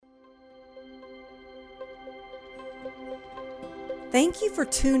Thank you for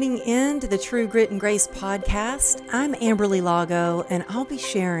tuning in to the True Grit and Grace podcast. I'm Amberly Lago, and I'll be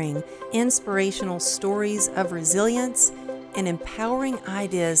sharing inspirational stories of resilience and empowering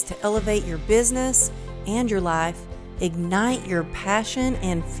ideas to elevate your business and your life, ignite your passion,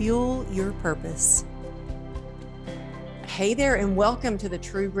 and fuel your purpose. Hey there, and welcome to the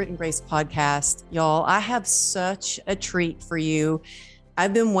True Grit and Grace podcast. Y'all, I have such a treat for you.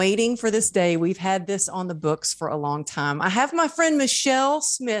 I've been waiting for this day. We've had this on the books for a long time. I have my friend Michelle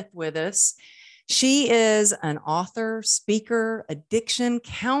Smith with us. She is an author, speaker, addiction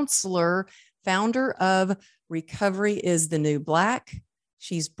counselor, founder of Recovery is the New Black.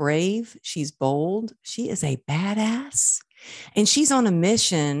 She's brave. She's bold. She is a badass. And she's on a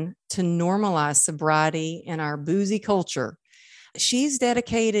mission to normalize sobriety in our boozy culture. She's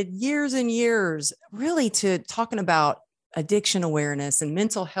dedicated years and years really to talking about addiction awareness and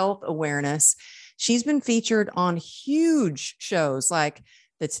mental health awareness. She's been featured on huge shows like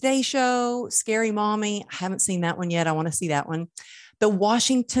The Today Show, Scary Mommy. I haven't seen that one yet. I want to see that one. The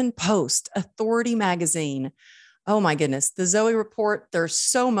Washington Post, Authority Magazine. Oh my goodness. The Zoe Report. There's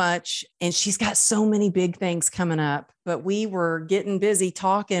so much. And she's got so many big things coming up, but we were getting busy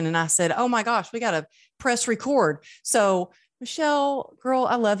talking. And I said, oh my gosh, we got to press record. So Michelle, girl,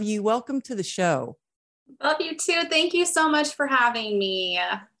 I love you. Welcome to the show. Love you too. Thank you so much for having me.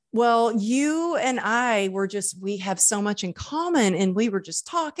 Well, you and I we have so much in common, and we were just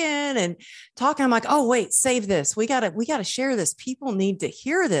talking. I'm like, oh, wait, save this. We gotta share this. People need to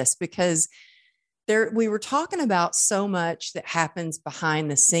hear this because we were talking about so much that happens behind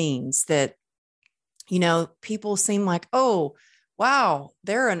the scenes that, people seem like, oh, wow,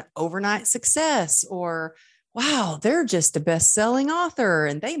 they're an overnight success, or wow, they're just a best-selling author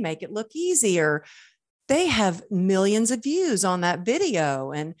and they make it look easier. They have millions of views on that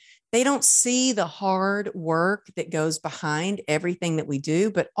video, and they don't see the hard work that goes behind everything that we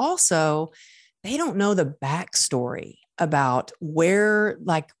do, but also they don't know the backstory about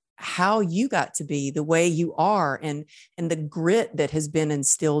how you got to be the way you are, and the grit that has been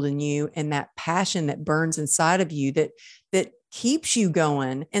instilled in you, and that passion that burns inside of you that keeps you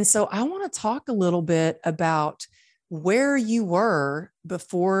going. And so I want to talk a little bit about where you were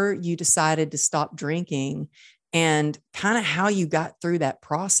before you decided to stop drinking and kind of how you got through that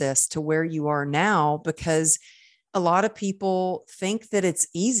process to where you are now, because a lot of people think that it's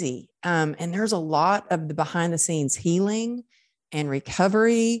easy. And there's a lot of the behind the scenes healing and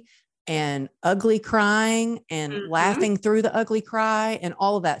recovery and ugly crying and laughing through the ugly cry and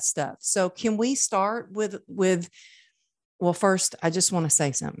all of that stuff. So can we start with, well, first, I just want to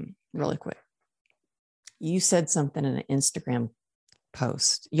say something really quick. You said something in an Instagram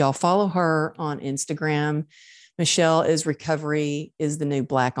post. Y'all follow her on Instagram. Michelle is Recovery is the New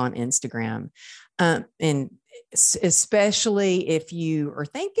Black on Instagram. And especially if you are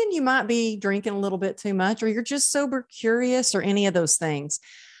thinking you might be drinking a little bit too much, or you're just sober curious, or any of those things.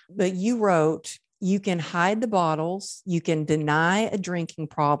 But you wrote, you can hide the bottles, you can deny a drinking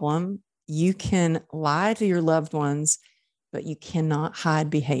problem, you can lie to your loved ones, but you cannot hide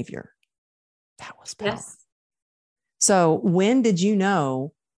behavior. That was powerful. Yes. So when did you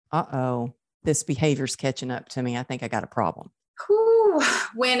know, this behavior's catching up to me? I think I got a problem.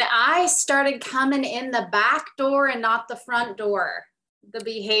 When I started coming in the back door and not the front door, the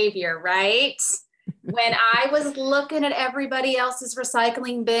behavior, right? When I was looking at everybody else's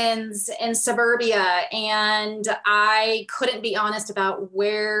recycling bins in suburbia, and I couldn't be honest about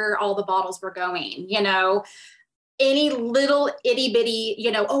where all the bottles were going, any little itty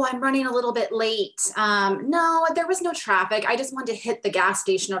bitty, I'm running a little bit late. No, there was no traffic. I just wanted to hit the gas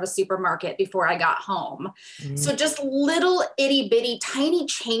station or a supermarket before I got home. Mm-hmm. So just little itty bitty tiny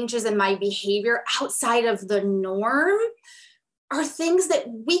changes in my behavior outside of the norm are things that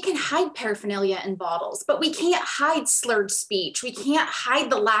we can hide paraphernalia in bottles, but we can't hide slurred speech. We can't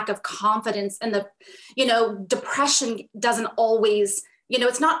hide the lack of confidence, and depression doesn't always,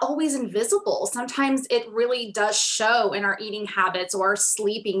 it's not always invisible. Sometimes it really does show in our eating habits or our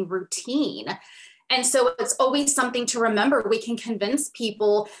sleeping routine. And so it's always something to remember. We can convince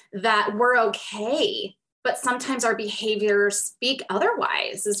people that we're okay, but sometimes our behaviors speak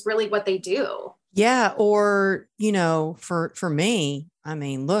otherwise is really what they do. Yeah. Or, for me,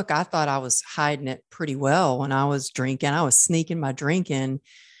 look, I thought I was hiding it pretty well when I was drinking. I was sneaking my drinking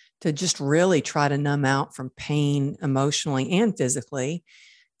to just really try to numb out from pain emotionally and physically.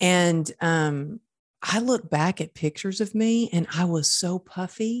 And I look back at pictures of me and I was so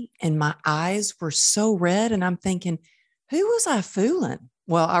puffy and my eyes were so red. And I'm thinking, who was I fooling?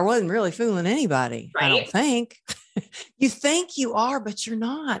 Well, I wasn't really fooling anybody. Right. I don't think. You think you are, but you're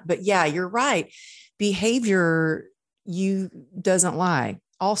not. But yeah, you're right. Behavior you doesn't lie.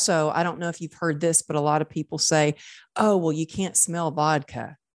 Also, I don't know if you've heard this, but a lot of people say, oh, well, you can't smell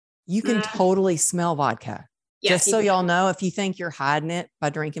vodka. You can totally smell vodka. Yes, Just so y'all know, if you think you're hiding it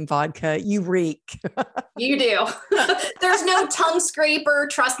by drinking vodka, you reek. You do. There's no tongue scraper.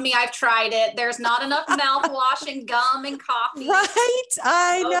 Trust me, I've tried it. There's not enough mouthwash and gum and coffee. Right.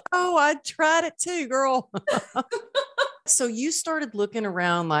 I know. I tried it too, girl. So you started looking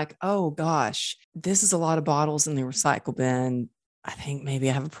around like, oh gosh, this is a lot of bottles in the recycle bin. I think maybe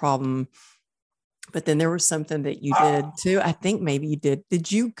I have a problem. But then there was something that you did too. I think maybe you did.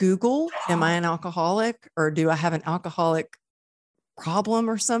 Did you Google, am I an alcoholic, or do I have an alcoholic problem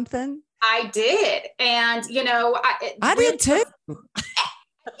or something? I did. And, I did too.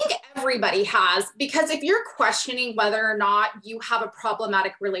 I think everybody has, because if you're questioning whether or not you have a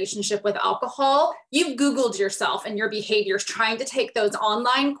problematic relationship with alcohol, you've Googled yourself and your behaviors, trying to take those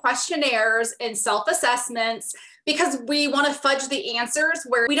online questionnaires and self-assessments, because we want to fudge the answers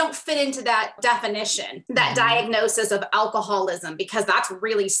where we don't fit into that definition, that diagnosis of alcoholism, because that's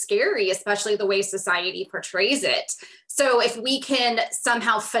really scary, especially the way society portrays it. So if we can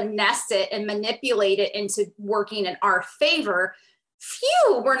somehow finesse it and manipulate it into working in our favor,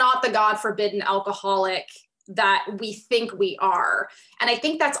 phew, we're not the God forbidden alcoholic that we think we are. And I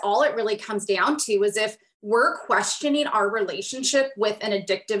think that's all it really comes down to, is if we're questioning our relationship with an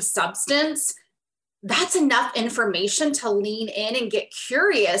addictive substance, that's enough information to lean in and get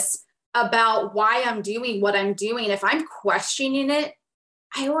curious about why I'm doing what I'm doing. If I'm questioning it,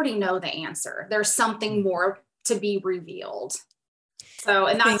 I already know the answer. There's something more to be revealed. So,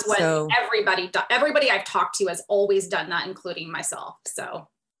 and that's what everybody I've talked to has always done that, including myself. So.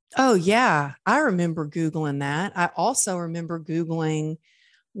 Oh yeah. I remember Googling that. I also remember Googling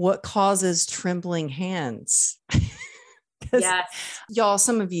what causes trembling hands. Yes. Y'all,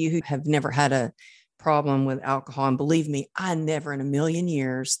 some of you who have never had a problem with alcohol, and believe me, I never in a million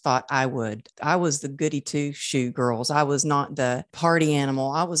years thought I would. I was the goody two shoe girls. I was not the party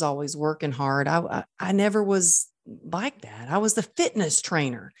animal. I was always working hard. I never was like that. I was the fitness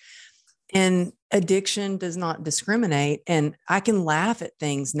trainer, and addiction does not discriminate. And I can laugh at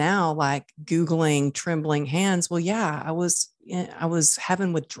things now, like Googling trembling hands. Well, yeah, I was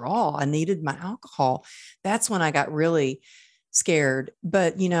having withdrawal. I needed my alcohol. That's when I got really scared.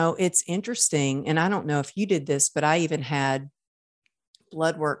 But, it's interesting. And I don't know if you did this, but I even had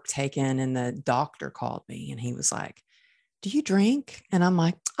blood work taken, and the doctor called me and he was like, do you drink? And I'm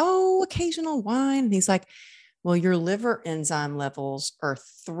like, oh, occasional wine. And he's like, well, your liver enzyme levels are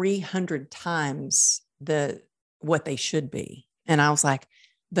 300 times what they should be. And I was like,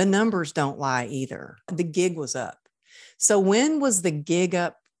 the numbers don't lie either. The gig was up. So when was the gig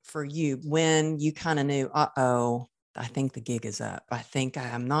up for you? When you kind of knew, I think the gig is up. I think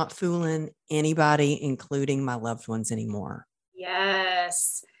I'm not fooling anybody, including my loved ones, anymore.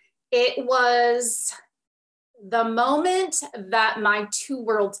 Yes. It was the moment that my two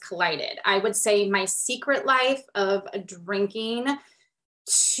worlds collided. I would say my secret life of drinking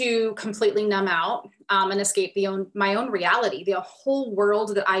to completely numb out and escape my own reality, the whole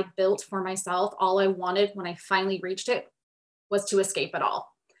world that I built for myself. All I wanted when I finally reached it was to escape it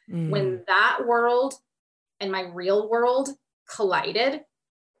all. When that world and my real world collided,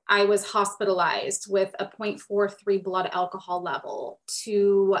 I was hospitalized with a 0.43 blood alcohol level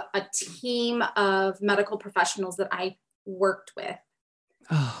to a team of medical professionals that I worked with,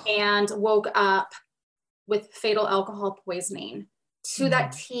 and woke up with fatal alcohol poisoning to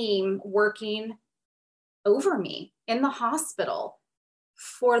that team working over me in the hospital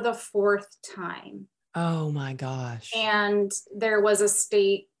for the fourth time. Oh my gosh. And there was a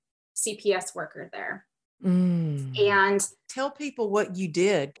state CPS worker there. And tell people what you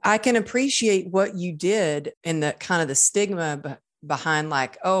did. I can appreciate what you did and the kind of the stigma behind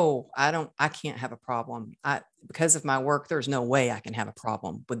like, oh, I can't have a problem. Because of my work, there's no way I can have a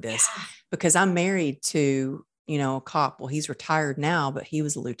problem with this because I'm married to, a cop. Well, he's retired now, but he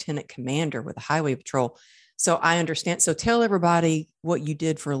was a lieutenant commander with the highway patrol. So I understand. So tell everybody what you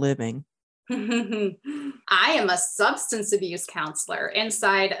did for a living. I am a substance abuse counselor.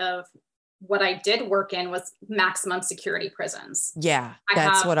 Inside of what I did work in was maximum security prisons. Yeah,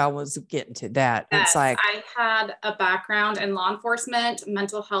 that's what I was getting to. That yes, it's like I had a background in law enforcement,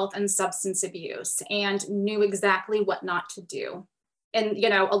 mental health, and substance abuse, and knew exactly what not to do. And,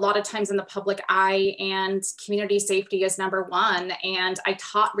 a lot of times in the public eye, and community safety is number one. And I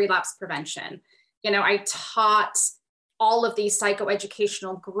taught relapse prevention. I taught all of these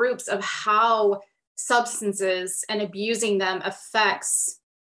psychoeducational groups of how substances and abusing them affects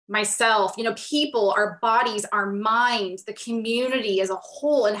myself, people, our bodies, our mind, the community as a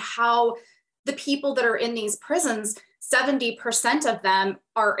whole, and how the people that are in these prisons, 70% of them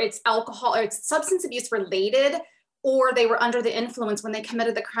it's alcohol or it's substance abuse related, or they were under the influence when they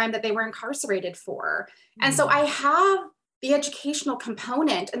committed the crime that they were incarcerated for. And so I have the educational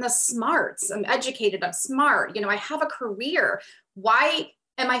component and the smarts. I'm educated, I'm smart, I have a career. Why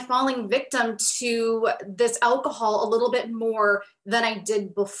am I falling victim to this alcohol a little bit more than I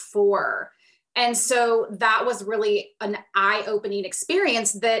did before? And so that was really an eye-opening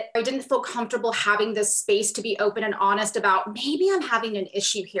experience that I didn't feel comfortable having this space to be open and honest about, maybe I'm having an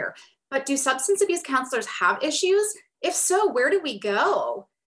issue here. But do substance abuse counselors have issues? If so, where do we go?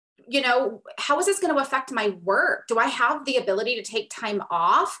 How is this going to affect my work? Do I have the ability to take time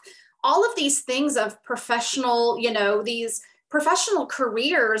off? All of these things of professional, these professional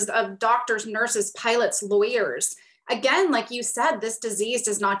careers of doctors, nurses, pilots, lawyers. Again, like you said, this disease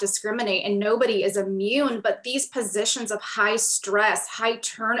does not discriminate and nobody is immune, but these positions of high stress, high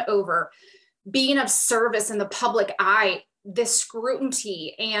turnover, being of service in the public eye, this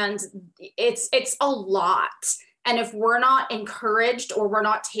scrutiny, and it's a lot. And if we're not encouraged or we're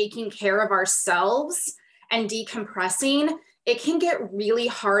not taking care of ourselves and decompressing, it can get really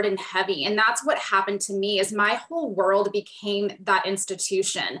hard and heavy. And that's what happened to me, is my whole world became that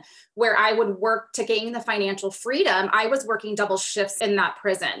institution where I would work to gain the financial freedom. I was working double shifts in that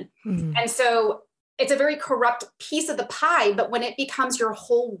prison. Mm-hmm. And so it's a very corrupt piece of the pie, but when it becomes your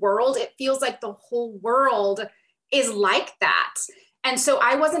whole world, it feels like the whole world is like that. And so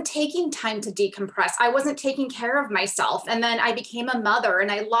I wasn't taking time to decompress. I wasn't taking care of myself. And then I became a mother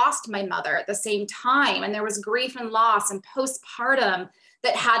and I lost my mother at the same time. And there was grief and loss and postpartum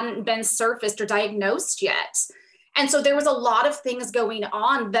that hadn't been surfaced or diagnosed yet. And so there was a lot of things going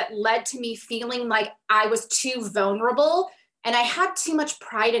on that led to me feeling like I was too vulnerable. And I had too much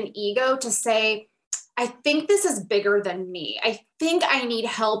pride and ego to say, I think this is bigger than me. I think I need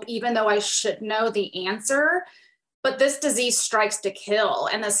help, even though I should know the answer. But this disease strikes to kill,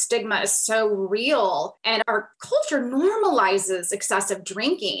 and the stigma is so real, and our culture normalizes excessive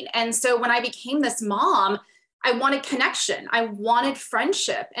drinking. And so when I became this mom, I wanted connection. I wanted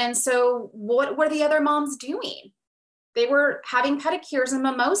friendship. And so what were the other moms doing? They were having pedicures and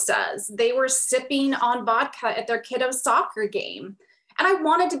mimosas. They were sipping on vodka at their kiddo's soccer game. And I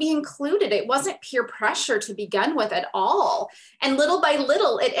wanted to be included. It wasn't peer pressure to begin with at all. And little by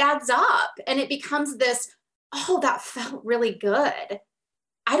little, it adds up and it becomes this, oh, that felt really good.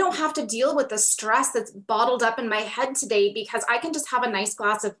 I don't have to deal with the stress that's bottled up in my head today because I can just have a nice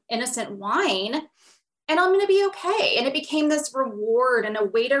glass of innocent wine and I'm going to be okay. And it became this reward and a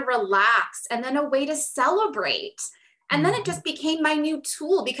way to relax and then a way to celebrate. And then it just became my new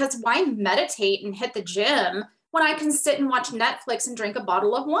tool, because why meditate and hit the gym when I can sit and watch Netflix and drink a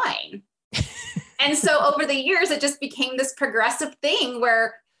bottle of wine? And so over the years, it just became this progressive thing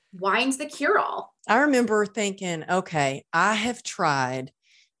where wine's the cure-all. I remember thinking, okay, I have tried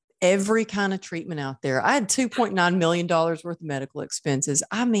every kind of treatment out there. I had $2.9 million worth of medical expenses.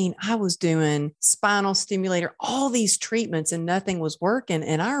 I mean, I was doing spinal stimulator, all these treatments, and nothing was working.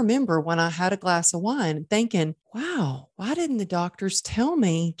 And I remember when I had a glass of wine thinking, wow, why didn't the doctors tell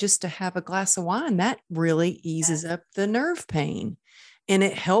me just to have a glass of wine? That really eases up the nerve pain. And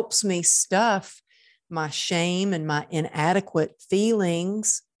it helps me stuff my shame and my inadequate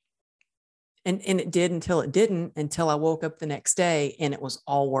feelings. And it did until it didn't, until I woke up the next day and it was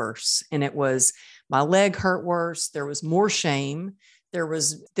all worse. And it was, my leg hurt worse. There was more shame. There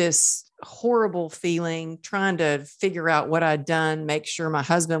was this horrible feeling trying to figure out what I'd done, make sure my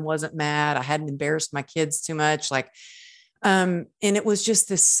husband wasn't mad. I hadn't embarrassed my kids too much. And it was just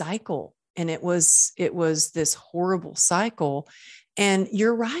this cycle. And it was this horrible cycle. And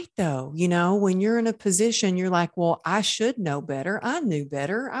you're right, though, when you're in a position, you're like, well, I should know better. I knew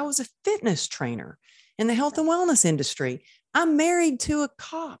better. I was a fitness trainer in the health and wellness industry. I'm married to a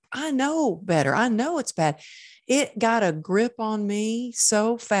cop. I know better. I know it's bad. It got a grip on me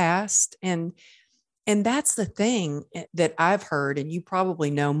so fast. And that's the thing that I've heard, and you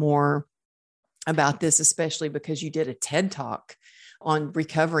probably know more about this, especially because you did a TED Talk on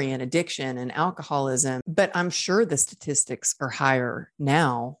recovery and addiction and alcoholism. But I'm sure the statistics are higher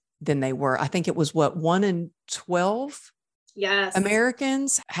now than they were. I think it was 1 in 12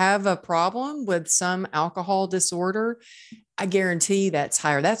 Americans have a problem with some alcohol disorder. I guarantee that's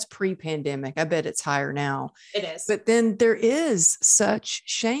higher. That's pre-pandemic. I bet it's higher now. It is. But then there is such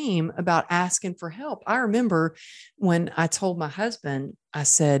shame about asking for help. I remember when I told my husband, I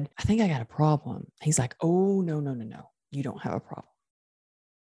said, I think I got a problem. He's like, oh, no. You don't have a problem.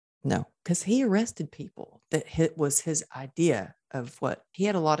 No, because he arrested people. That was his idea of what he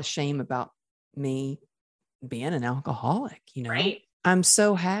had. A lot of shame about me being an alcoholic, Right. I'm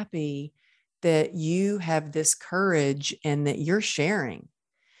so happy that you have this courage and that you're sharing.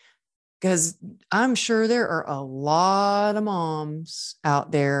 Because I'm sure there are a lot of moms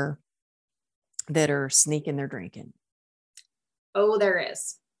out there that are sneaking their drinking. Oh, there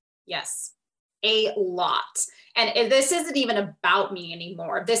is. Yes, a lot. And this isn't even about me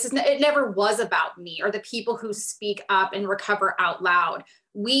anymore. It never was about me or the people who speak up and recover out loud.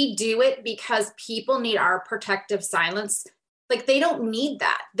 We do it because people need our protective silence. Like, they don't need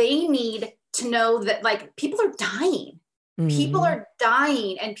that. They need to know that, like, people are dying. Mm-hmm. People are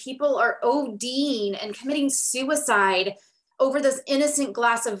dying and people are ODing and committing suicide over this innocent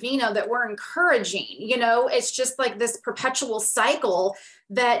glass of vino that we're encouraging. You know, it's just like this perpetual cycle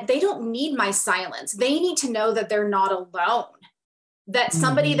that they don't need my silence. They need to know that they're not alone, that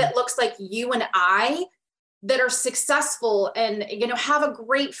somebody that looks like you and I, that are successful and, you know, have a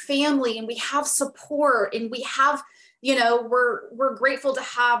great family, and we have support, and we have, you know, we're grateful to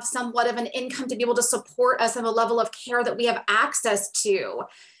have somewhat of an income to be able to support us in a level of care that we have access to.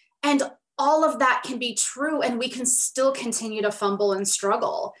 And all of that can be true, and we can still continue to fumble and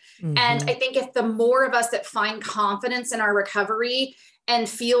struggle. And I think if the more of us that find confidence in our recovery and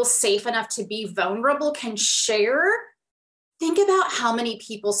feel safe enough to be vulnerable can share, think about how many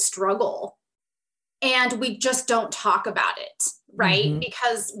people struggle and we just don't talk about it, right?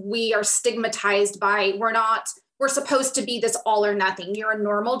 Because we are stigmatized by, we're supposed to be this all or nothing. You're a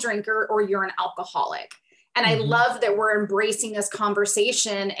normal drinker or you're an alcoholic. And I love that we're embracing this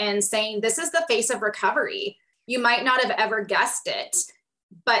conversation and saying, this is the face of recovery. You might not have ever guessed it,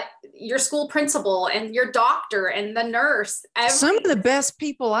 but your school principal and your doctor and the nurse. Some of the best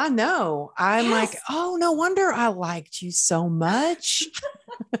people I know, I'm like, oh, no wonder I liked you so much.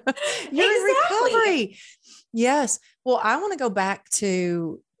 You're in recovery. Yes. Well, I want to go back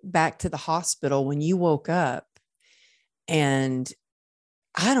to the hospital when you woke up, and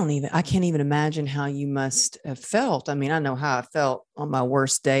I can't even imagine how you must have felt. I mean, I know how I felt on my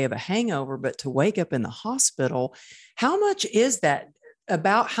worst day of a hangover, but to wake up in the hospital, how much is that?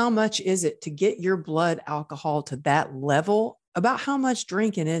 About how much is it to get your blood alcohol to that level? About how much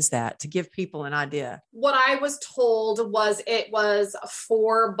drinking is that, to give people an idea? What I was told was it was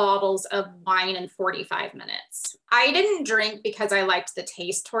 4 bottles of wine in 45 minutes. I didn't drink because I liked the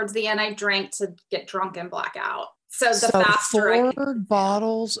taste towards the end. I drank to get drunk and black out. So the faster 4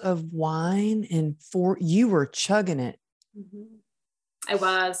 bottles of wine and 4, you were chugging it. I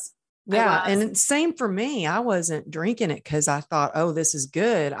was. Yeah. And same for me. I wasn't drinking it because I thought, oh, this is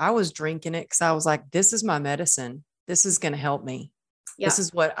good. I was drinking it because I was like, this is my medicine. This is going to help me. Yep. This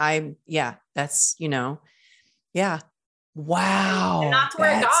is what that's, yeah. Wow. And that's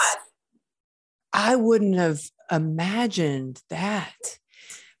where it got. I wouldn't have imagined that.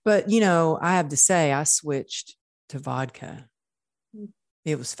 But, I have to say, I switched to vodka.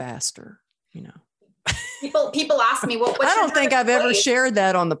 It was faster, People ask me, well, I don't think I've ever shared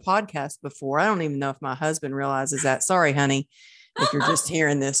that on the podcast before. I don't even know if my husband realizes that. Sorry, honey, if you're just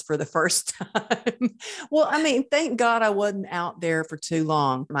hearing this for the first time. Well, I mean, thank God I wasn't out there for too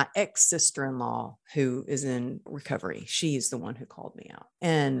long. My ex-sister-in-law, who is in recovery, she's the one who called me out.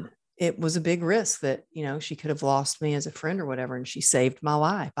 And it was a big risk that, she could have lost me as a friend or whatever. And she saved my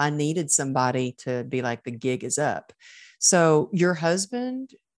life. I needed somebody to be like, the gig is up. So your husband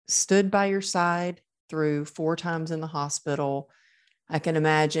stood by your side through 4 times in the hospital. I can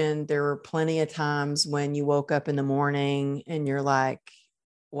imagine there were plenty of times when you woke up in the morning and you're like,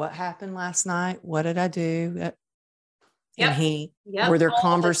 what happened last night? What did I do? And were there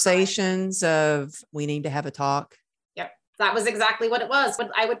conversations of, we need to have a talk? Yep. That was exactly what it was. When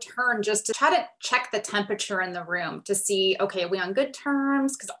I would turn just to try to check the temperature in the room to see, okay, are we on good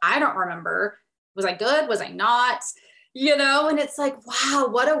terms? Because I don't remember. Was I good? Was I not? And it's like, wow,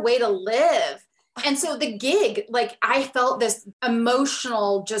 what a way to live. And so the gig, like, I felt this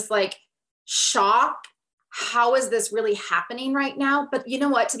emotional, just like shock. How is this really happening right now? But you know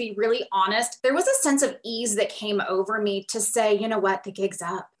what, to be really honest, there was a sense of ease that came over me to say, you know what, the gig's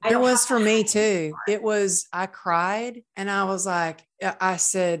up. It was for me too. It was, I cried and I was like, I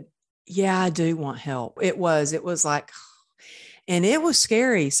said, yeah, I do want help. It was like, and it was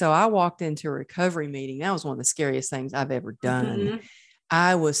scary. So I walked into a recovery meeting. That was one of the scariest things I've ever done.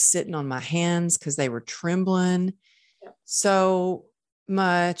 I was sitting on my hands because they were trembling so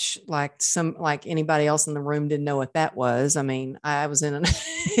much, like anybody else in the room didn't know what that was. I mean, I was in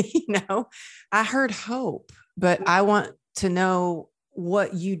I heard hope, but I want to know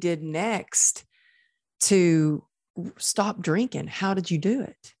what you did next to stop drinking. How did you do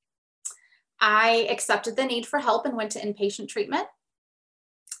it? I accepted the need for help and went to inpatient treatment.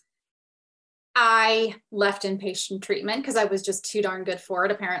 I left inpatient treatment because I was just too darn good for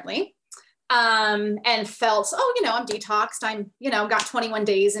it, apparently. and felt, oh, I'm detoxed. I'm, got 21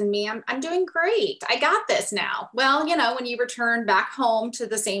 days in me. I'm doing great. I got this now. Well, when you return back home to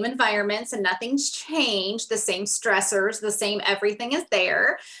the same environments and nothing's changed, the same stressors, the same, everything is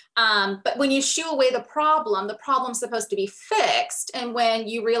there. But when you shoo away the problem's supposed to be fixed. And when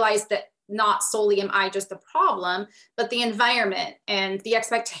you realize that not solely am I just the problem, but the environment and the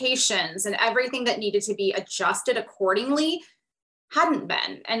expectations and everything that needed to be adjusted accordingly hadn't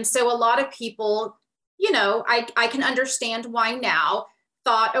been. And so a lot of people, I can understand why now,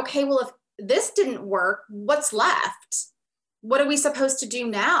 thought, okay, well, if this didn't work, what's left? What are we supposed to do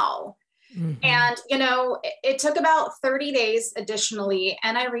now? Mm-hmm. And, it took about 30 days additionally,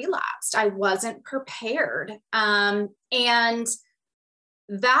 and I relapsed. I wasn't prepared. And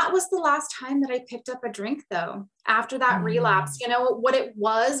that was the last time that I picked up a drink, though. After that relapse, what it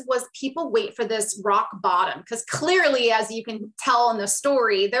was people wait for this rock bottom, because clearly, as you can tell in the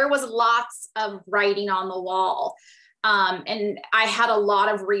story, there was lots of writing on the wall. And I had a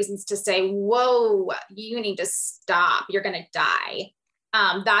lot of reasons to say, whoa, you need to stop. You're going to die.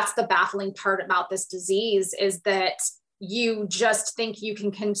 That's the baffling part about this disease, is that you just think you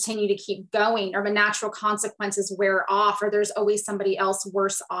can continue to keep going, or the natural consequences wear off, or there's always somebody else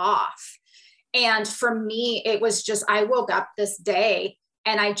worse off. And for me, it was just, I woke up this day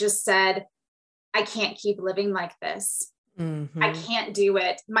and I just said, I can't keep living like this. Mm-hmm. I can't do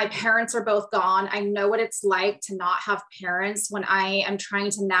it. My parents are both gone. I know what it's like to not have parents when I am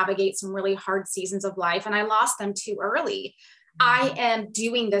trying to navigate some really hard seasons of life, and I lost them too early. Mm-hmm. I am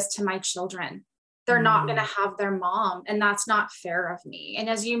doing this to my children. They're not going to have their mom, and that's not fair of me. And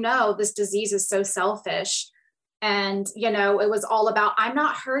as you know, this disease is so selfish, and, it was all about, I'm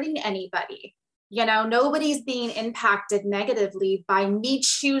not hurting anybody. Nobody's being impacted negatively by me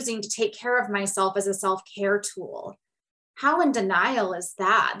choosing to take care of myself as a self-care tool. How in denial is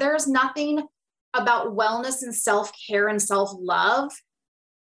that? There's nothing about wellness and self-care and self-love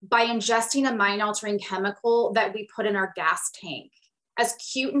by ingesting a mind-altering chemical that we put in our gas tank. As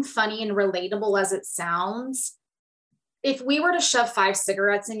cute and funny and relatable as it sounds, if we were to shove 5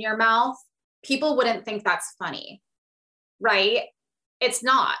 cigarettes in your mouth, people wouldn't think that's funny, right? It's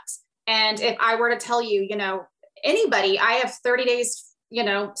not. And if I were to tell you, anybody, I have 30 days,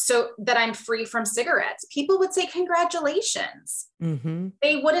 so that I'm free from cigarettes, people would say, congratulations. Mm-hmm.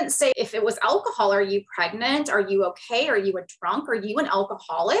 They wouldn't say, if it was alcohol, are you pregnant? Are you okay? Are you a drunk? Are you an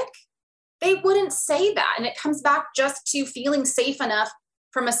alcoholic? They wouldn't say that. And it comes back just to feeling safe enough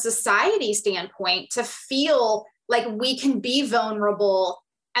from a society standpoint to feel like we can be vulnerable,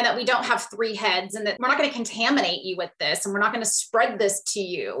 and that we don't have 3 heads, and that we're not going to contaminate you with this, and we're not going to spread this to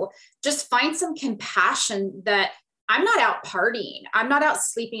you. Just find some compassion that I'm not out partying. I'm not out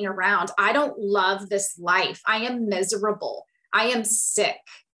sleeping around. I don't love this life. I am miserable. I am sick.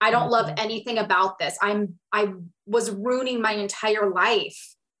 I don't love anything about this. I was ruining my entire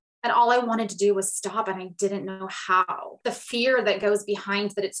life. And all I wanted to do was stop, and I didn't know how. The fear that goes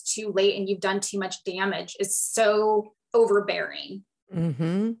behind that it's too late and you've done too much damage is so overbearing. Mm-hmm.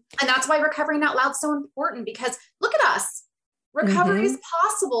 And that's why Recovering Out Loud is so important, because look at us. Recovery is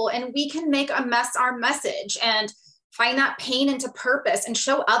possible, and we can make a mess our message and find that pain into purpose and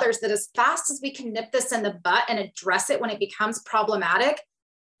show others that as fast as we can nip this in the butt and address it when it becomes problematic,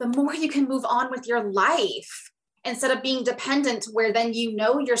 the more you can move on with your life. Instead of being dependent, where then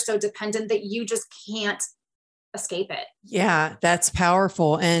you're so dependent that you just can't escape it. Yeah, that's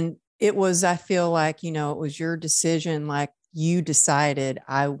powerful. And it was, I feel like, it was your decision, like you decided,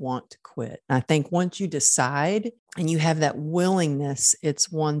 I want to quit. And I think once you decide and you have that willingness,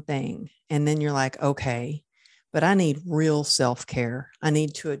 it's one thing. And then you're like, okay, but I need real self-care. I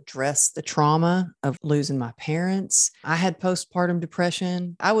need to address the trauma of losing my parents. I had postpartum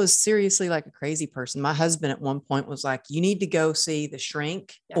depression. I was seriously like a crazy person. My husband at one point was like, you need to go see the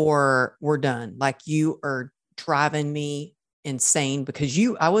shrink or we're done. Like, you are driving me insane, because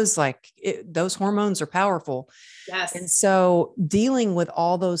I was like, those hormones are powerful. Yes. And so dealing with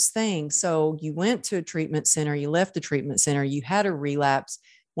all those things. So you went to a treatment center, you left the treatment center, you had a relapse.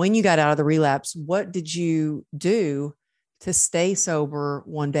 When you got out of the relapse, what did you do to stay sober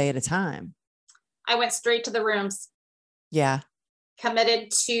one day at a time? I went straight to the rooms. Yeah.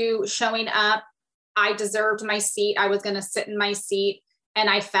 Committed to showing up. I deserved my seat. I was going to sit in my seat, and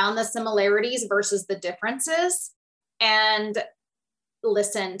I found the similarities versus the differences and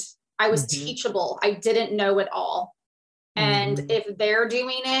listened. I was teachable. I didn't know it all. And if they're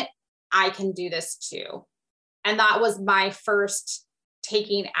doing it, I can do this too. And that was my first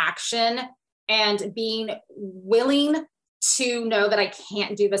taking action and being willing to know that I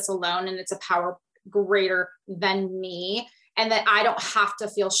can't do this alone, and it's a power greater than me. and that I don't have to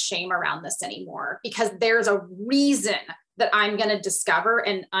feel shame around this anymore, because there's a reason that I'm going to discover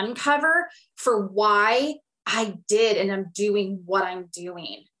and uncover for why I did and I'm doing what I'm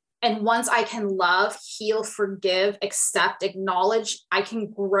doing. And once I can love, heal, forgive, accept, acknowledge, I can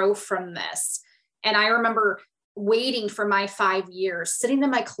grow from this. And I remember waiting for my 5 years, sitting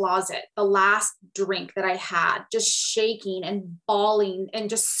in my closet, the last drink that I had, just shaking and bawling and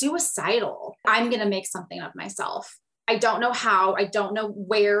just suicidal. I'm going to make something of myself. I don't know how, I don't know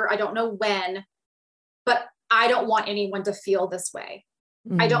where, I don't know when, but I don't want anyone to feel this way.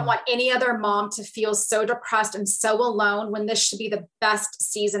 I don't want any other mom to feel so depressed and so alone when this should be the best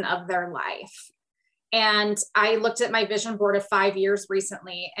season of their life. And I looked at my vision board of 5 years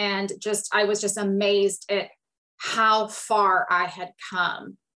recently, and I was just amazed at how far I had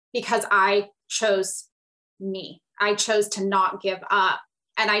come, because I chose me. I chose to not give up,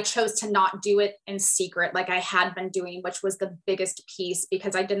 and I chose to not do it in secret like I had been doing, which was the biggest piece,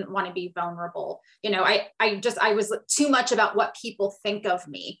 because I didn't want to be vulnerable. I was too much about what people think of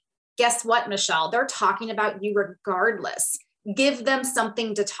me. Guess what, Michelle? They're talking about you regardless. Give them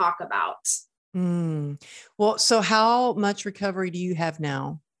something to talk about. Well, so how much recovery do you have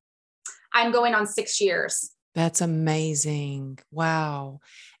now? I'm going on 6 years. That's amazing. Wow.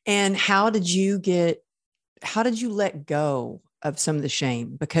 And how did you let go of some of the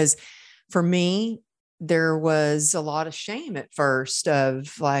shame? Because for me, there was a lot of shame at first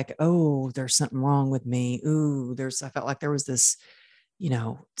of like, oh, there's something wrong with me. Ooh, I felt like there was this,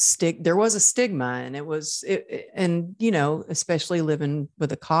 there was a stigma, and especially living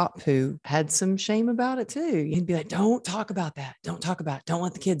with a cop who had some shame about it too. He'd be like, don't talk about that. Don't talk about it. Don't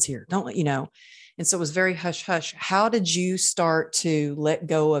let the kids hear. Don't let, And so it was very hush hush. How did you start to let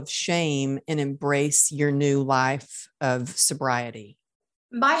go of shame and embrace your new life of sobriety?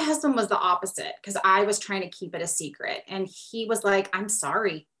 My husband was the opposite, because I was trying to keep it a secret. And he was like, I'm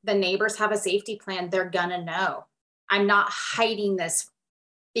sorry. The neighbors have a safety plan. They're gonna know. I'm not hiding this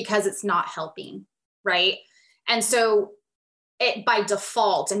because it's not helping. Right. And so it, by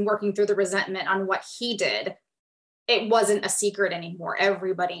default, and working through the resentment on what he did, it wasn't a secret anymore.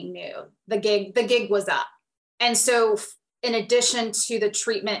 Everybody knew the gig was up. And so in addition to the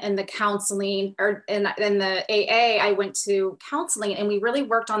treatment and the counseling and the AA, I went to counseling, and we really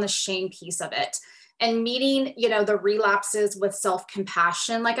worked on the shame piece of it, and meeting, the relapses with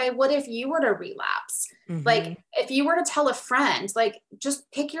self-compassion, like I would if you were to relapse. Mm-hmm. Like if you were to tell a friend, like, just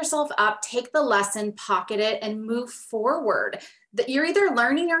pick yourself up, take the lesson, pocket it, and move forward. That you're either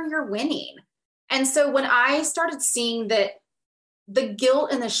learning or you're winning. And so when I started seeing that the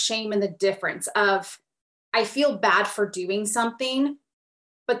guilt and the shame and the difference of, I feel bad for doing something,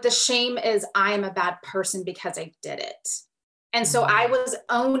 but the shame is I am a bad person because I did it. And so I was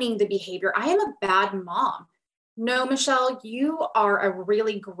owning the behavior. I am a bad mom. No, Michelle, you are a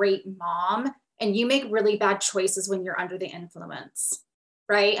really great mom, and you make really bad choices when you're under the influence.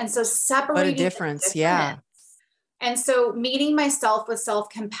 Right. And so separating. What a difference. Yeah. And so meeting myself with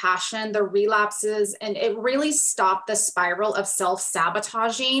self-compassion, the relapses, and it really stopped the spiral of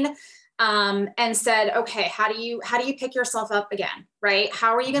self-sabotaging, and said, okay, how do you pick yourself up again, right?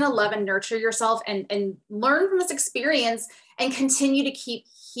 How are you going to love and nurture yourself and learn from this experience and continue to keep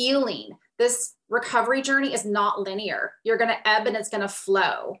healing? This recovery journey is not linear. You're going to ebb and it's going to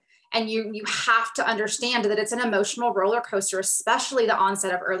flow. And you have to understand that it's an emotional roller coaster, especially the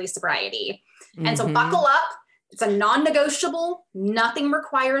onset of early sobriety. Mm-hmm. And so buckle up. It's a non-negotiable. Nothing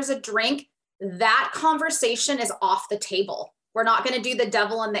requires a drink. That conversation is off the table. We're not going to do the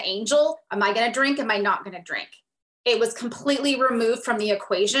devil and the angel. Am I going to drink? Am I not going to drink? It was completely removed from the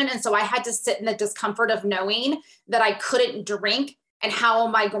equation. And so I had to sit in the discomfort of knowing that I couldn't drink. And how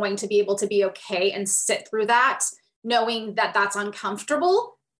am I going to be able to be okay and sit through that, knowing that that's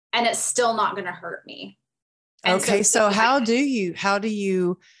uncomfortable and it's still not going to hurt me. And okay. So how do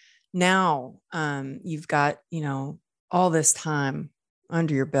you now, you've got, all this time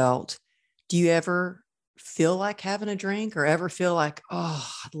under your belt. Do you ever feel like having a drink, or ever feel like, oh,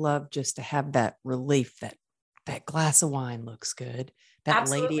 I'd love just to have that relief, that glass of wine looks good. That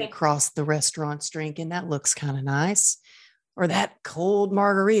Absolutely. Lady across the restaurant's drinking, that looks kind of nice. Or that cold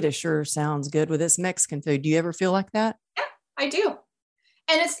margarita sure sounds good with this Mexican food. Do you ever feel like that? Yeah, I do.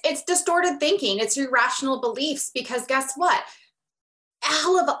 And it's distorted thinking. It's irrational beliefs, because guess what?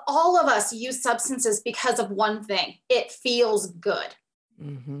 All of us use substances because of one thing. It feels good.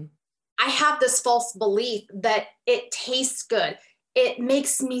 Mm-hmm. I have this false belief that it tastes good. It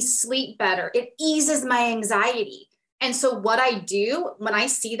makes me sleep better. It eases my anxiety. And so what I do when I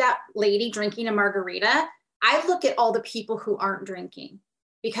see that lady drinking a margarita, I look at all the people who aren't drinking.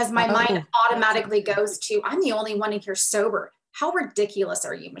 because my mind Oh, automatically goes to, I'm the only one in here sober. How ridiculous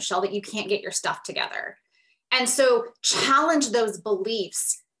are you, Michelle, that you can't get your stuff together? And so challenge those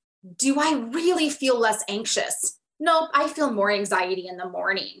beliefs. Do I really feel less anxious? Nope, I feel more anxiety in the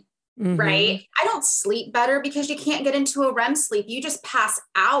morning, right? I don't sleep better because you can't get into a REM sleep. You just pass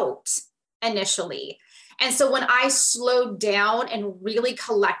out initially. And so when I slowed down and really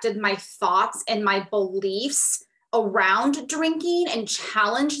collected my thoughts and my beliefs around drinking and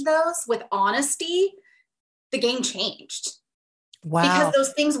challenged those with honesty, the game changed. wow. Because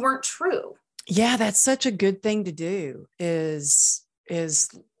those things weren't true. Yeah, that's such a good thing to do is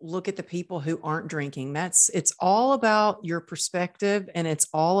look at the people who aren't drinking. It's all about your perspective, and it's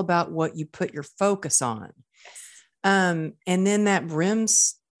all about what you put your focus on. And then that REM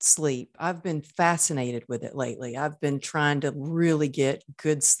sleep, I've been fascinated with it lately. I've been trying to really get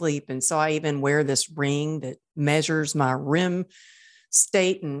good sleep. And so I even wear this ring that measures my REM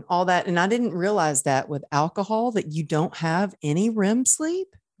state and all that. And I didn't realize that with alcohol that you don't have any REM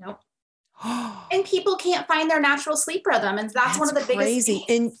sleep. Nope. And people can't find their natural sleep rhythm. And that's one of the crazy. biggest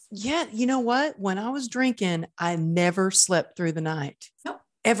things. And yet, you know what? When I was drinking, I never slept through the night. Nope.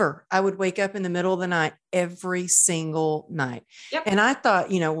 Ever. I would wake up in the middle of the night every single night. Yep. And I thought,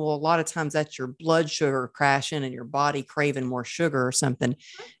 well, a lot of times that's your blood sugar crashing and your body craving more sugar or something.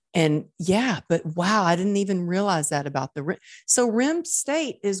 And yeah, but wow, I didn't even realize that about the REM. So REM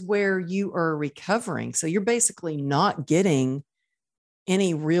state is where you are recovering. So you're basically not getting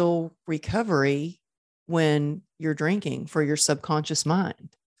any real recovery when you're drinking for your subconscious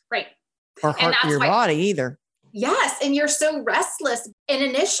mind. Right. Or heart for your body either. Yes. And you're so restless. And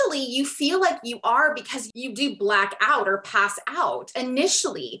initially you feel like you are because you do black out or pass out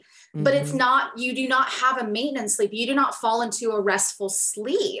initially, but it's not, you do not have a maintenance sleep. You do not fall into a restful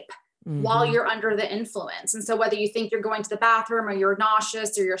sleep while you're under the influence. And so whether you think you're going to the bathroom or you're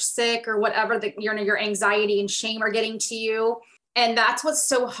nauseous or you're sick or whatever, your anxiety and shame are getting to you. And that's what's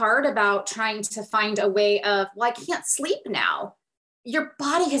so hard about trying to find a way of, well, I can't sleep now. Your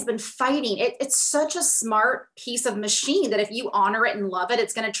body has been fighting. It's such a smart piece of machine that if you honor it and love it,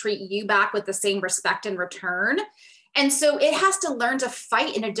 it's going to treat you back with the same respect in return. And so it has to learn to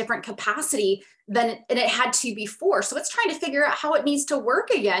fight in a different capacity than it had to before. So it's trying to figure out how it needs to work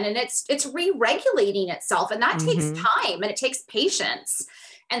again. And it's re-regulating itself. And that takes time and it takes patience.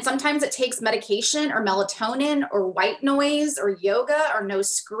 And sometimes it takes medication or melatonin or white noise or yoga or no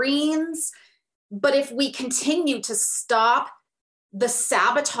screens. But if we continue to stop the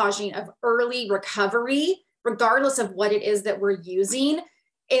sabotaging of early recovery, regardless of what it is that we're using,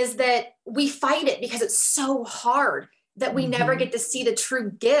 is that we fight it because it's so hard that we never get to see the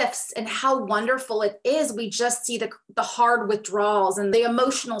true gifts and how wonderful it is. We just see the hard withdrawals and the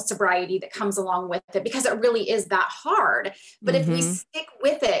emotional sobriety that comes along with it, because it really is that hard. But if we stick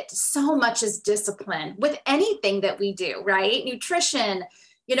with it, so much is discipline with anything that we do, right? Nutrition,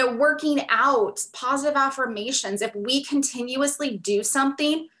 working out, positive affirmations. If we continuously do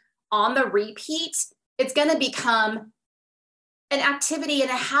something on the repeat, it's going to become an activity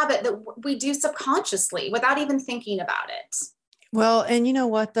and a habit that we do subconsciously without even thinking about it. Well, and you know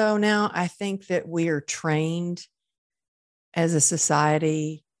what, though, now I think that we are trained as a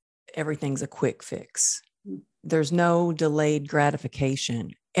society, everything's a quick fix. There's no delayed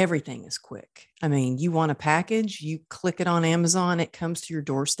gratification. Everything is quick. I mean, you want a package, you click it on Amazon, it comes to your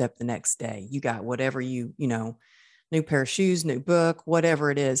doorstep the next day. You got whatever new pair of shoes, new book, whatever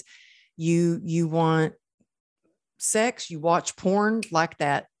it is. You want sex, you watch porn like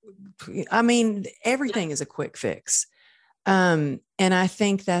that. I mean, everything is a quick fix. And I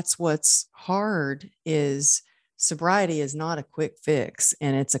think that's what's hard is sobriety is not a quick fix.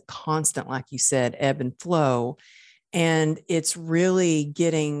 And it's a constant, like you said, ebb and flow. And it's really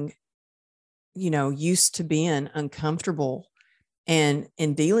getting, used to being uncomfortable and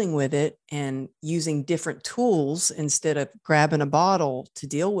dealing with it and using different tools instead of grabbing a bottle to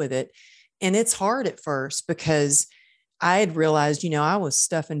deal with it. And it's hard at first because I had realized, I was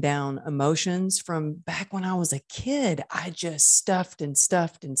stuffing down emotions from back when I was a kid. I just stuffed and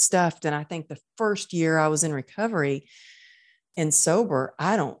stuffed and stuffed. And I think the first year I was in recovery and sober,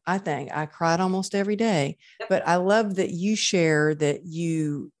 I think I cried almost every day. But I love that you share that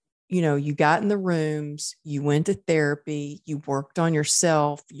you got in the rooms, you went to therapy, you worked on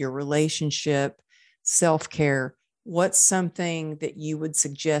yourself, your relationship, self-care. What's something that you would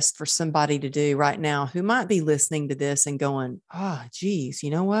suggest for somebody to do right now who might be listening to this and going, geez, you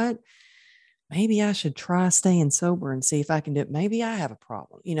know what? Maybe I should try staying sober and see if I can do it. Maybe I have a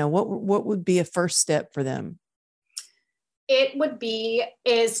problem. What would be a first step for them? It would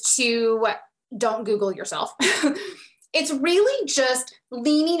is to don't Google yourself. It's really just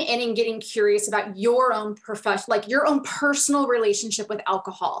leaning in and getting curious about your own profession, like your own personal relationship with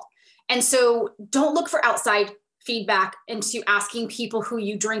alcohol. And so don't look for outside feedback into asking people who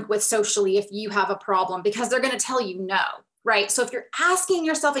you drink with socially if you have a problem, because they're going to tell you no, right? So if you're asking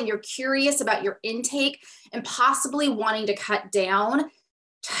yourself and you're curious about your intake and possibly wanting to cut down,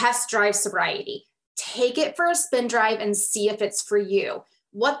 test drive sobriety. Take it for a spin drive and see if it's for you.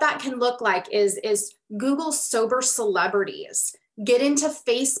 What that can look like is Google sober celebrities, get into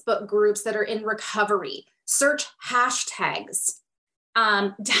Facebook groups that are in recovery, search hashtags,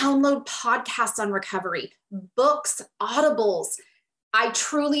 download podcasts on recovery, books, audibles. I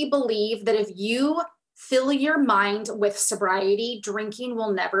truly believe that if you fill your mind with sobriety, drinking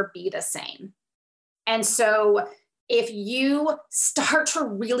will never be the same. And so if you start to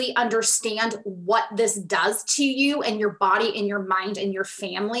really understand what this does to you and your body and your mind and your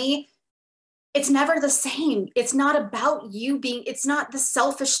family, it's never the same. It's not about you being, it's not the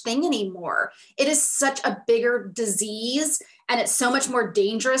selfish thing anymore. It is such a bigger disease and it's so much more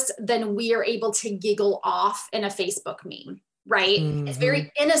dangerous than we are able to giggle off in a Facebook meme, right? Mm-hmm. It's very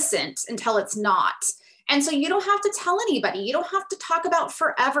innocent until it's not. And so you don't have to tell anybody. You don't have to talk about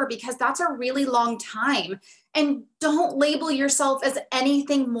forever because that's a really long time. And don't label yourself as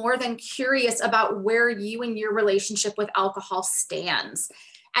anything more than curious about where you and your relationship with alcohol stands.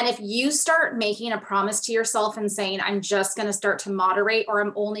 And if you start making a promise to yourself and saying, I'm just going to start to moderate, or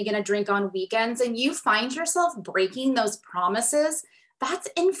I'm only going to drink on weekends, and you find yourself breaking those promises, that's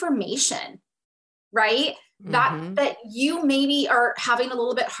information, right? Mm-hmm. That you maybe are having a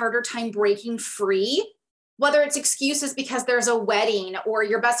little bit harder time breaking free, whether it's excuses because there's a wedding or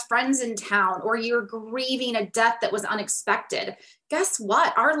your best friend's in town or you're grieving a death that was unexpected. Guess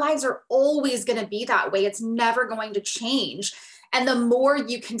what? Our lives are always going to be that way. It's never going to change. And the more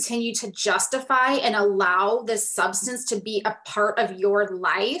you continue to justify and allow this substance to be a part of your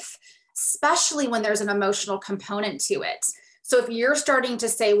life, especially when there's an emotional component to it. So if you're starting to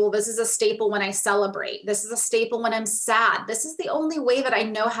say, well, this is a staple when I celebrate, this is a staple when I'm sad, this is the only way that I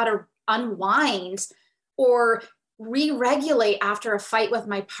know how to unwind or re-regulate after a fight with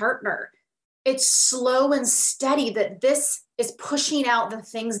my partner. It's slow and steady that this is pushing out the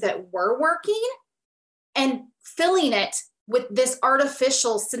things that were working and filling it with this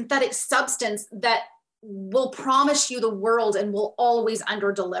artificial synthetic substance that will promise you the world and will always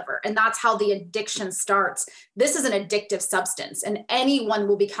underdeliver. And that's how the addiction starts. This is an addictive substance, and anyone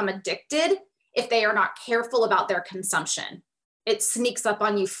will become addicted if they are not careful about their consumption. It sneaks up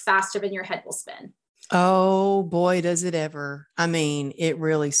on you faster than your head will spin. Oh boy, does it ever. I mean, it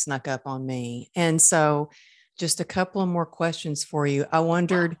really snuck up on me. And so just a couple of more questions for you. I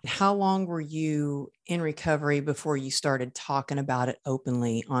wondered, how long were you in recovery before you started talking about it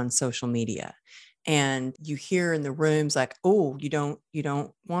openly on social media? And you hear in the rooms like, oh, you don't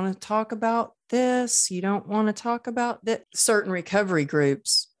want to talk about this. You don't want to talk about that. Certain recovery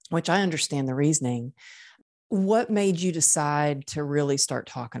groups, which I understand the reasoning. What made you decide to really start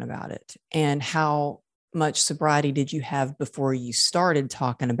talking about it? And how much sobriety did you have before you started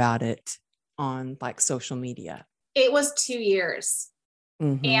talking about it on like social media? It was 2 years.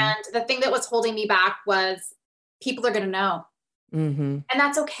 Mm-hmm. And the thing that was holding me back was people are going to know. Mm-hmm. And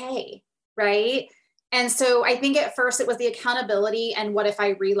that's okay. Right. And so I think at first it was the accountability and what if I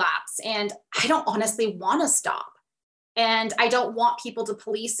relapse? And I don't honestly want to stop. And I don't want people to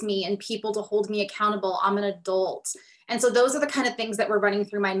police me and people to hold me accountable. I'm an adult. And so those are the kind of things that were running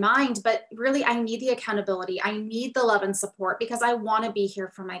through my mind. But really, I need the accountability. I need the love and support because I want to be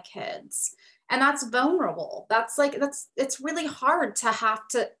here for my kids. And that's vulnerable. It's really hard to have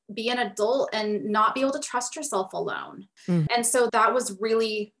to be an adult and not be able to trust yourself alone. Mm. And so that was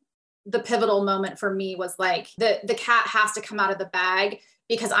really the pivotal moment for me, was like the cat has to come out of the bag,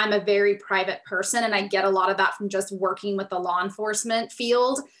 because I'm a very private person. And I get a lot of that from just working with the law enforcement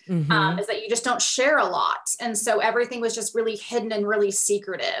field, mm-hmm. Is that you just don't share a lot. And so everything was just really hidden and really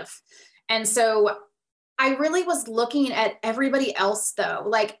secretive. And so I really was looking at everybody else though.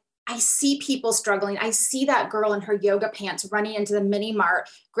 Like, I see people struggling. I see that girl in her yoga pants running into the mini mart,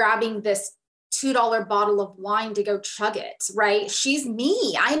 grabbing this $2 bottle of wine to go chug it, right? She's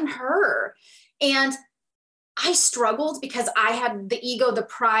me, I'm her. And I struggled because I had the ego, the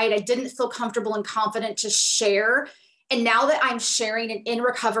pride. I didn't feel comfortable and confident to share. And now that I'm sharing in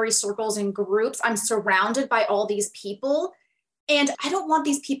recovery circles and groups, I'm surrounded by all these people. And I don't want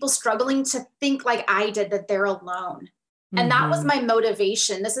these people struggling to think like I did, that they're alone. Mm-hmm. And that was my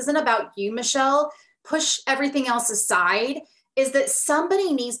motivation. This isn't about you, Michelle. Push everything else aside, is that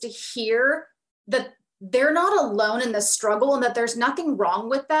somebody needs to hear that they're not alone in the struggle and that there's nothing wrong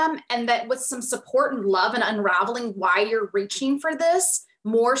with them. And that with some support and love and unraveling why you're reaching for this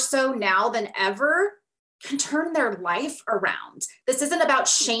more so now than ever can turn their life around. This isn't about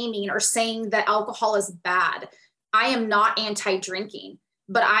shaming or saying that alcohol is bad. I am not anti-drinking,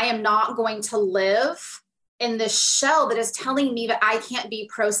 but I am not going to live in this shell that is telling me that I can't be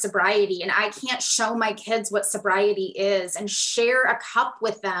pro-sobriety and I can't show my kids what sobriety is and share a cup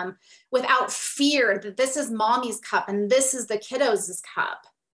with them without fear that this is mommy's cup and this is the kiddos' cup,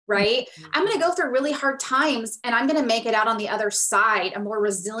 right? Mm-hmm. I'm going to go through really hard times and I'm going to make it out on the other side, a more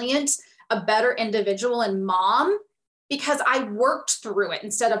resilient, a better individual and mom, because I worked through it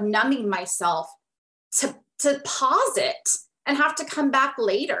instead of numbing myself to pause it and have to come back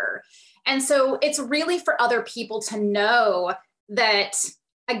later. And so it's really for other people to know that,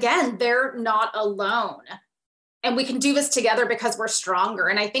 again, they're not alone and we can do this together because we're stronger.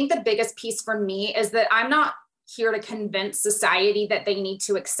 And I think the biggest piece for me is that I'm not here to convince society that they need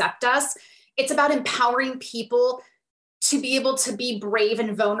to accept us. It's about empowering people to be able to be brave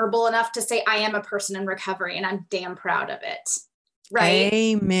and vulnerable enough to say, I am a person in recovery and I'm damn proud of it. Right.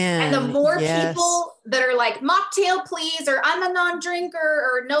 Amen. And the more people that are like, mocktail, please, or I'm a non-drinker,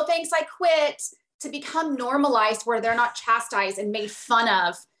 or no, thanks, I quit, to become normalized where they're not chastised and made fun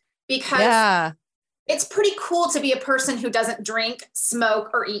of, because it's pretty cool to be a person who doesn't drink, smoke,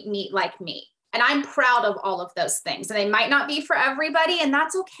 or eat meat like me. And I'm proud of all of those things. And they might not be for everybody, and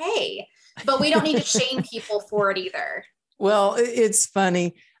that's okay. But we don't need to shame people for it either. Well, it's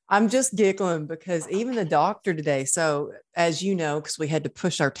funny. I'm just giggling because even the doctor today, so as you know, because we had to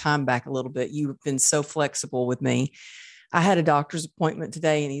push our time back a little bit, you've been so flexible with me. I had a doctor's appointment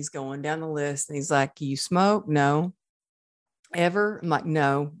today and he's going down the list and he's like, you smoke? No. Ever? I'm like,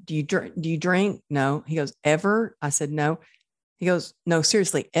 no. Do you drink? No. He goes, ever? I said, no. He goes, no,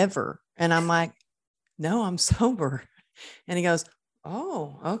 seriously, ever. And I'm like, no, I'm sober. And he goes,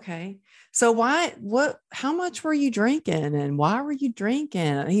 oh, okay. So how much were you drinking and why were you drinking?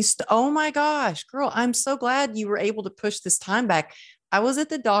 And oh my gosh, girl, I'm so glad you were able to push this time back. I was at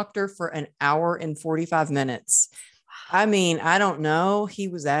the doctor for an hour and 45 minutes. I mean, I don't know. He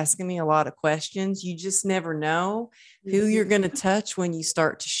was asking me a lot of questions. You just never know who you're going to touch when you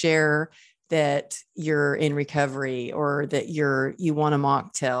start to share that you're in recovery or that you want a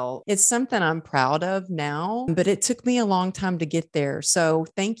mocktail. It's something I'm proud of now, but it took me a long time to get there. So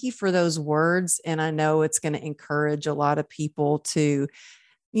thank you for those words. And I know it's going to encourage a lot of people to,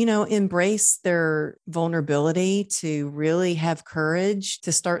 embrace their vulnerability, to really have courage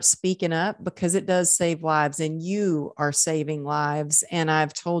to start speaking up, because it does save lives and you are saving lives. And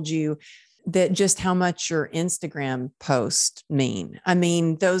I've told you that just how much your Instagram posts mean. I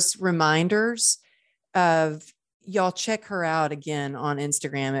mean, those reminders of y'all check her out again on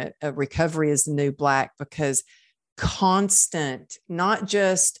Instagram at Recovery is the New Black, because constant, not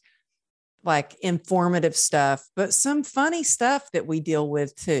just like informative stuff, but some funny stuff that we deal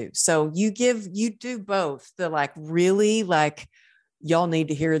with too. So you do both the like really like, y'all need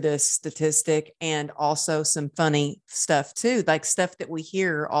to hear this statistic, and also some funny stuff too, like stuff that we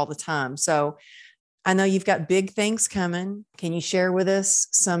hear all the time. So I know you've got big things coming. Can you share with us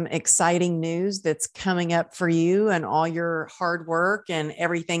some exciting news that's coming up for you and all your hard work and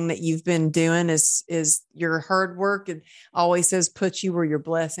everything that you've been doing is your hard work? It always says, put you where your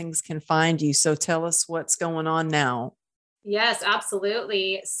blessings can find you. So tell us what's going on now. Yes,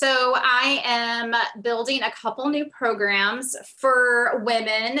 absolutely. So I am building a couple new programs for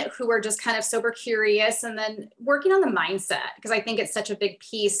women who are just kind of sober curious, and then working on the mindset, because I think it's such a big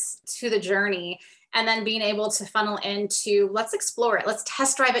piece to the journey. And then being able to funnel into, let's explore it. Let's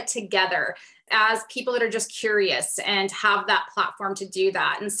test drive it together as people that are just curious and have that platform to do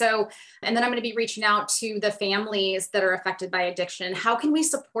that. And then I'm going to be reaching out to the families that are affected by addiction. How can we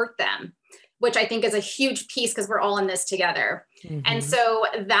support them? Which I think is a huge piece, because we're all in this together. Mm-hmm. And so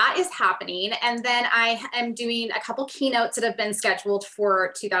that is happening. And then I am doing a couple keynotes that have been scheduled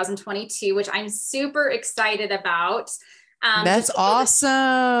for 2022, which I'm super excited about. That's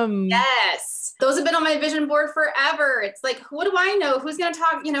awesome. Yes. Those have been on my vision board forever. It's like, what do I know? Who's going to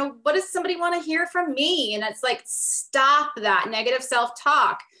talk? What does somebody want to hear from me? And it's like, stop that negative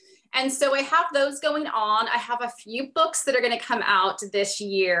self-talk. And so I have those going on. I have a few books that are going to come out this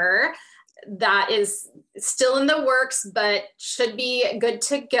year. That is still in the works, but should be good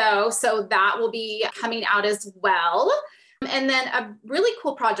to go. So that will be coming out as well. And then a really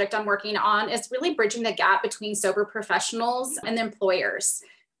cool project I'm working on is really bridging the gap between sober professionals and employers.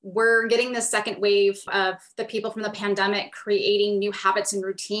 We're getting the second wave of the people from the pandemic creating new habits and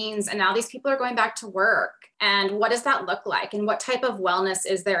routines. And now these people are going back to work. And what does that look like? And what type of wellness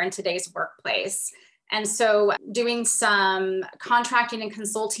is there in today's workplace? And so doing some contracting and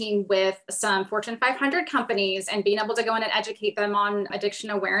consulting with some Fortune 500 companies and being able to go in and educate them on addiction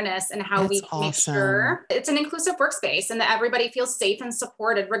awareness and how we can make sure it's an inclusive workspace and that everybody feels safe and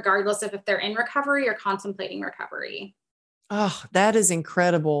supported, regardless of if they're in recovery or contemplating recovery. Oh, that is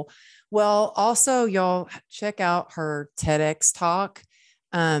incredible. Well, also y'all check out her TEDx talk.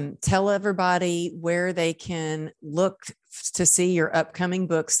 Tell everybody where they can look to see your upcoming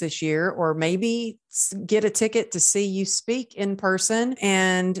books this year, or maybe get a ticket to see you speak in person,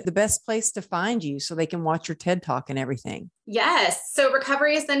 and the best place to find you so they can watch your TED Talk and everything. Yes. So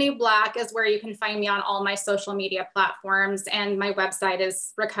Recovery is the New Black is where you can find me on all my social media platforms. And my website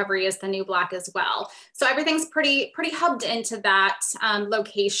is Recovery is the New Black as well. So everything's pretty hubbed into that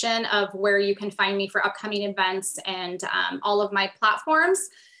location of where you can find me for upcoming events and all of my platforms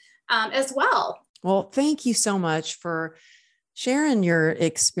as well. Well, thank you so much for sharing your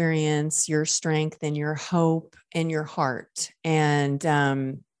experience, your strength, and your hope and your heart. And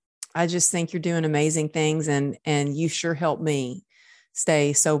I just think you're doing amazing things, and you sure help me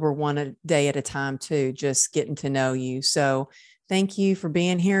stay sober one day at a time too, just getting to know you. So thank you for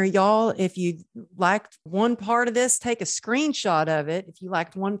being here, y'all. If you liked one part of this, take a screenshot of it. If you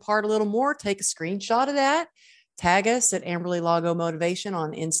liked one part a little more, take a screenshot of that. Tag us at Amberly Lago Motivation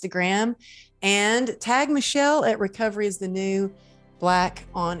on Instagram, and tag Michelle at Recovery is the New Black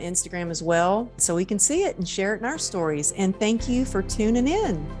on Instagram as well, so we can see it and share it in our stories. And thank you for tuning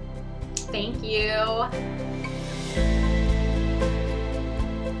in. Thank you.